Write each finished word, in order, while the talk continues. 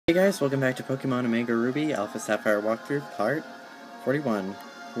Hey guys, welcome back to Pokemon Omega Ruby Alpha Sapphire Walkthrough Part 41.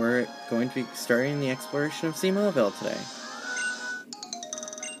 We're going to be starting the exploration of Sea Mauville today.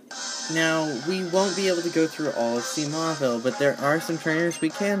 Now, we won't be able to go through all of Sea Mauville, but there are some trainers we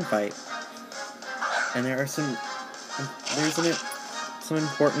can fight. And there's some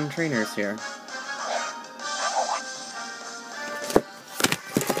important trainers here.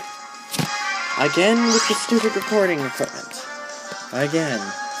 Again with the stupid recording equipment. Again.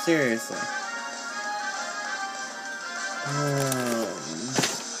 Seriously.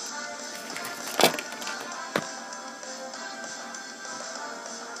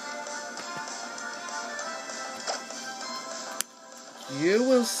 You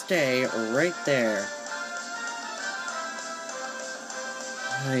will stay right there.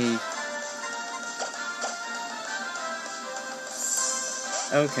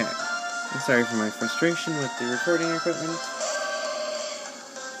 Okay. I'm sorry for my frustration with the recording equipment.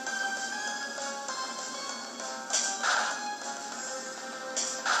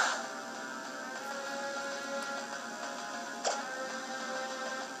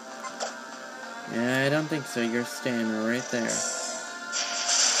 Yeah, I don't think so. You're staying right there.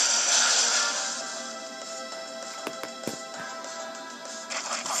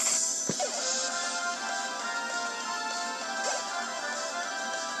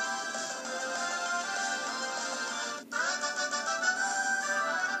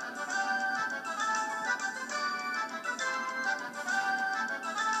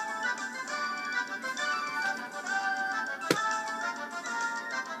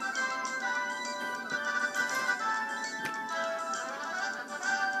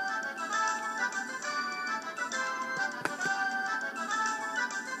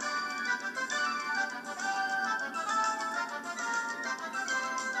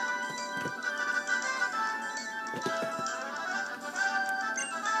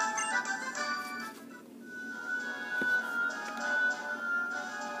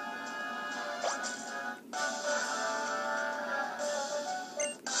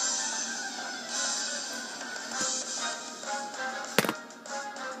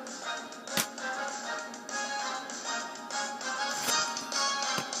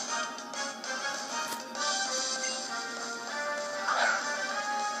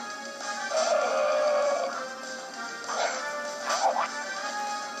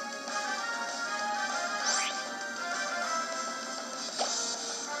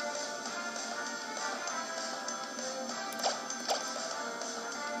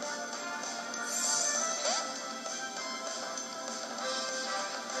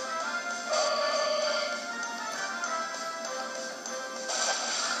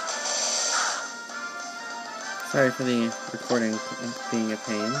 Sorry for the recording being a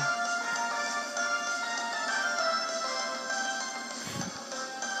pain.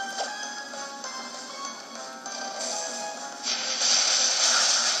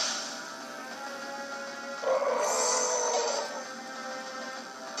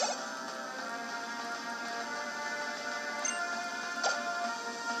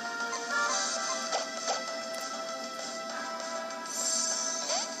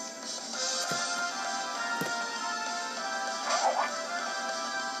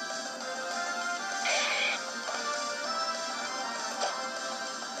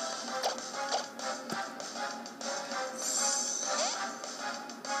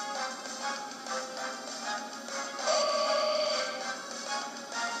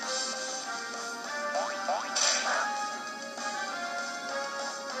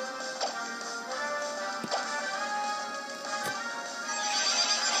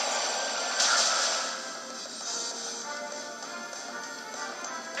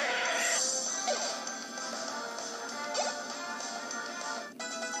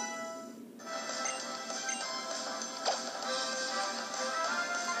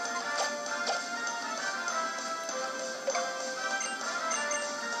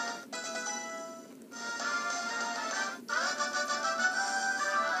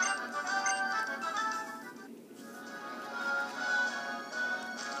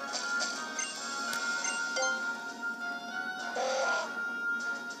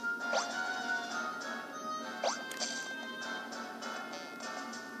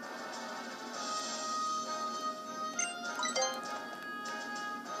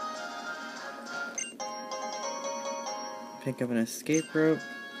 Pick up an escape rope.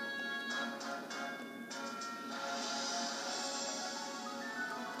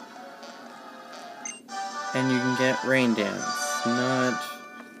 And you can get Rain Dance. Not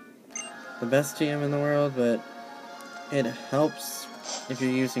the best TM in the world, but it helps if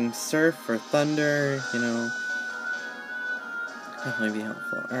you're using Surf or Thunder, you know. definitely be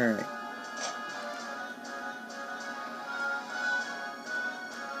helpful. Alright.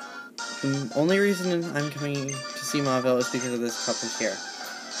 The only reason I'm coming to Sea Mauville is because of this couple here.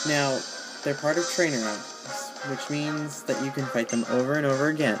 Now, they're part of trainer eyes, which means that you can fight them over and over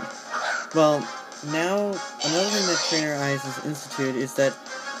again. Well, now, another thing that trainer eyes has instituted is that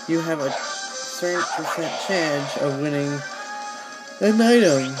you have a certain percent chance of winning an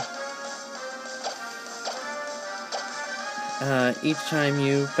item each time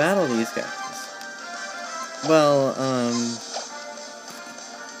you battle these guys. Well,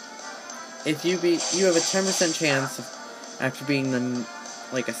 if you have a 10% chance of, after beating them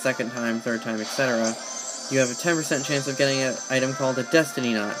like a second time, third time, etc., you have a 10% chance of getting an item called a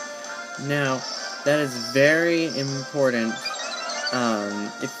Destiny Knot. Now, that is very important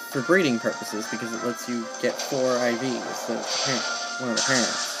for breeding purposes, because it lets you get 4 IVs, so one of the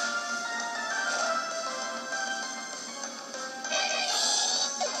parents.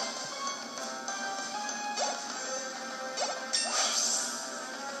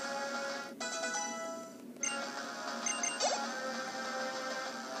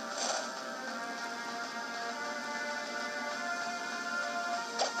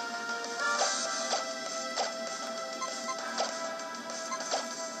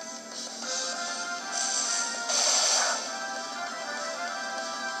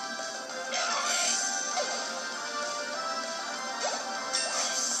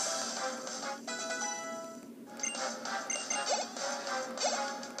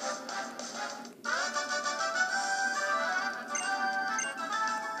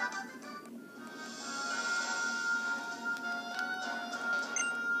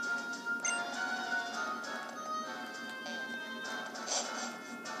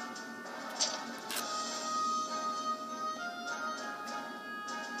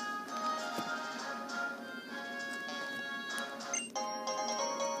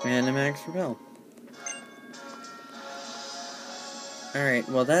 And a max repel. Alright,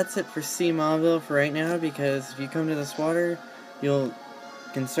 well that's it for Sea Mauville for right now, because if you come to this water, you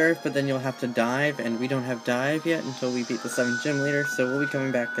can surf, but then you'll have to dive, and we don't have dive yet until we beat the 7 gym leader, so we'll be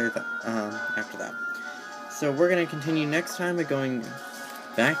coming back there after that. So we're going to continue next time by going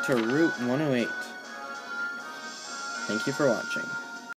back to Route 108. Thank you for watching.